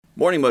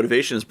Morning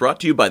Motivation is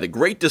brought to you by The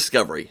Great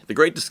Discovery. The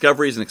Great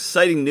Discovery is an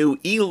exciting new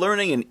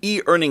e-learning and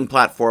e-earning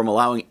platform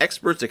allowing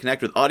experts to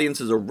connect with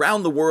audiences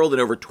around the world in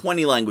over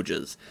 20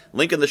 languages.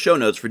 Link in the show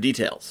notes for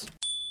details.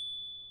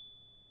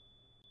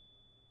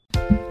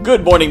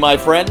 Good morning, my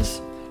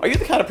friends. Are you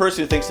the kind of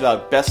person who thinks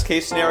about best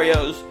case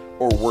scenarios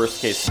or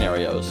worst case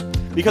scenarios?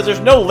 Because there's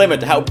no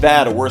limit to how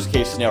bad a worst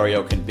case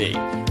scenario can be.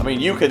 I mean,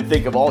 you can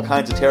think of all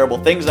kinds of terrible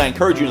things, and I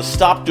encourage you to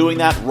stop doing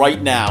that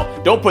right now.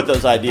 Don't put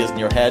those ideas in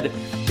your head,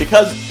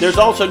 because there's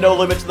also no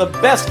limit to the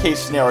best case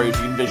scenarios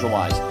you can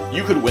visualize.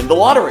 You could win the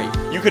lottery.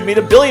 You could meet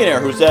a billionaire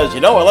who says, I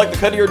like the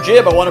cut of your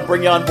jib, I want to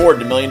bring you on board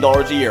at $1 million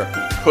a year.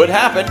 Could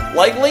happen.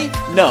 Likely?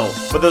 No.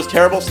 But those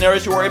terrible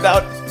scenarios you worry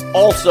about?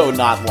 Also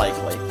not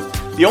likely.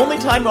 The only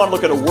time you want to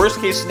look at a worst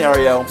case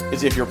scenario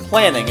is if you're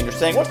planning and you're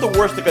saying, what's the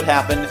worst that could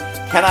happen?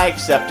 Can I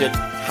accept it?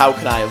 How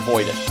can I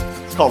avoid it?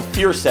 It's called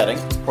fear setting,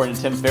 according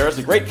to Tim Ferriss,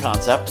 a great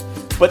concept.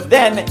 But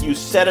then you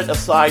set it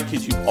aside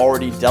because you've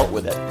already dealt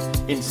with it.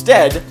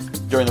 Instead,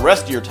 during the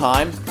rest of your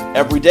time,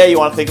 every day you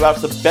want to think about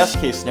the best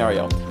case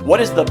scenario.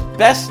 What is the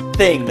best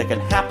thing that can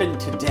happen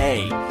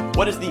today?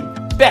 What is the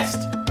best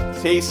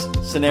case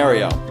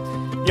scenario?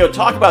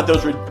 Talk about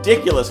those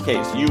ridiculous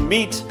cases. You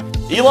meet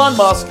Elon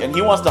Musk and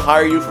he wants to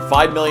hire you for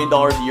 $5 million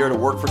a year to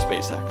work for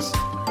SpaceX.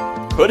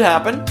 Could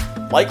happen.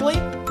 Likely?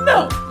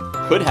 No.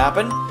 Could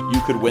happen. You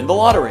could win the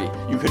lottery.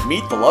 You could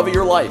meet the love of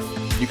your life.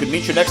 You could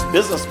meet your next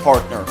business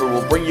partner who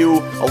will bring you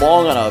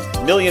along on a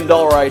 $1 million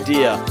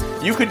idea.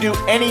 You could do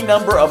any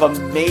number of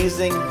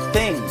amazing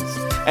things.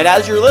 And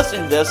as you're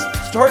listening to this,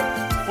 start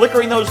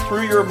flickering those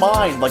through your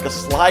mind like a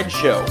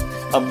slideshow.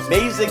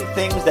 Amazing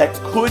things that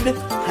could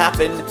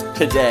happen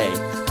today.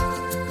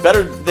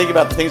 Better think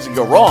about the things that can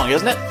go wrong,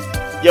 isn't it?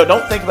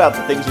 Don't think about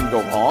the things that can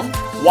go wrong.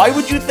 Why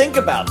would you think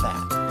about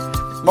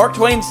that? Mark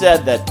Twain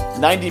said that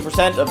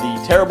 90% of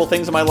the terrible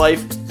things in my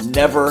life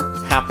never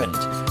happened.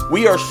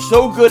 We are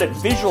so good at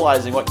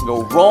visualizing what can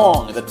go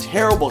wrong, the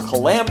terrible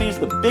calamities,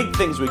 the big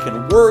things we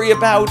can worry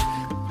about,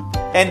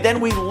 and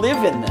then we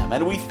live in them,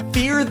 and we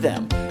fear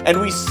them,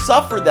 and we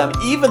suffer them,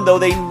 even though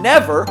they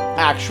never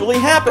actually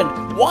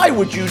happened. Why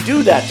would you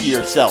do that to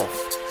yourself?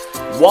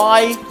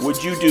 Why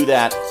would you do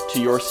that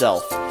to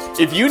yourself?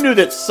 If you knew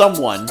that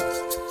someone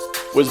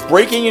was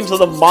breaking into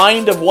the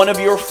mind of one of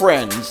your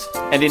friends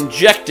and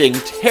injecting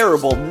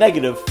terrible,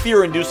 negative,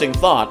 fear-inducing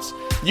thoughts,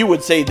 you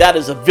would say, that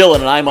is a villain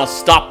and I must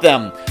stop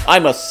them. I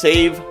must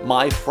save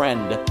my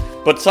friend.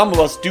 But some of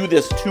us do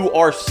this to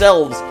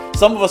ourselves.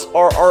 Some of us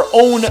are our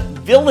own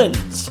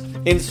villains,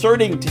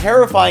 inserting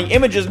terrifying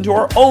images into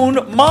our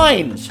own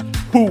minds.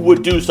 Who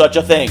would do such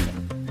a thing?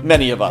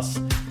 Many of us.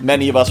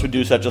 Many of us would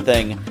do such a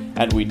thing,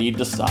 and we need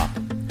to stop.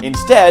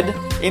 Instead,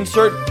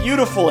 insert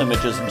beautiful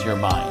images into your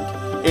mind.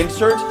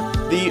 Insert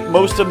the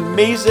most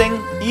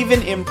amazing,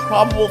 even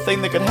improbable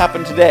thing that could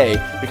happen today,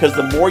 because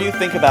the more you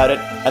think about it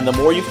and the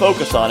more you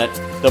focus on it,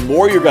 the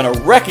more you're going to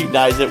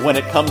recognize it when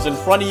it comes in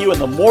front of you,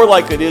 and the more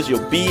likely it is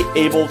you'll be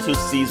able to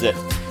seize it.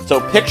 So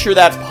picture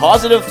that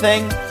positive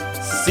thing,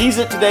 seize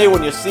it today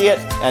when you see it,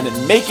 and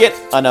make it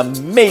an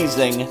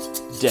amazing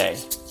day.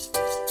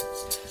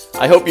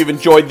 I hope you've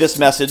enjoyed this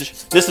message.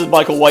 This is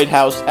Michael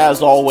Whitehouse,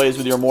 as always,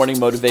 with your morning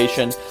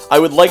motivation. I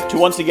would like to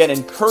once again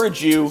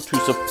encourage you to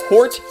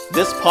support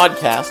this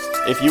podcast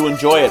if you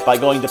enjoy it by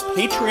going to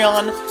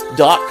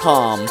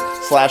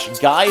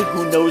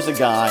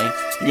patreon.com/guywhoknowsaguy.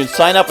 You can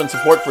sign up and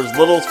support for as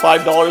little as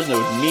 $5, and it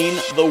would mean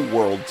the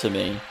world to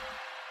me.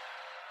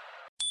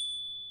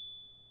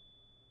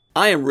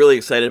 I am really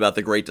excited about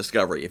The Great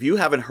Discovery. If you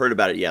haven't heard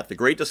about it yet, The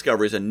Great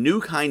Discovery is a new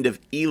kind of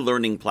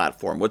e-learning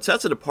platform. What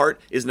sets it apart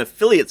is an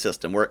affiliate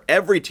system where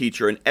every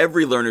teacher and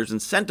every learner is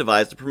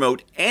incentivized to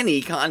promote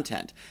any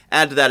content.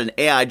 Add to that an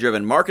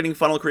AI-driven marketing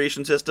funnel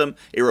creation system,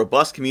 a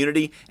robust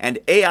community, and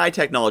AI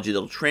technology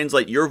that will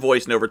translate your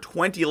voice in over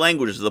 20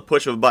 languages with the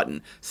push of a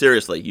button.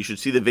 Seriously, you should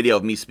see the video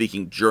of me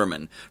speaking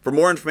German. For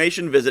more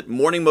information, visit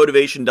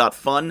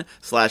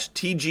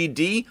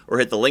morningmotivation.fun/TGD or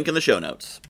hit the link in the show notes.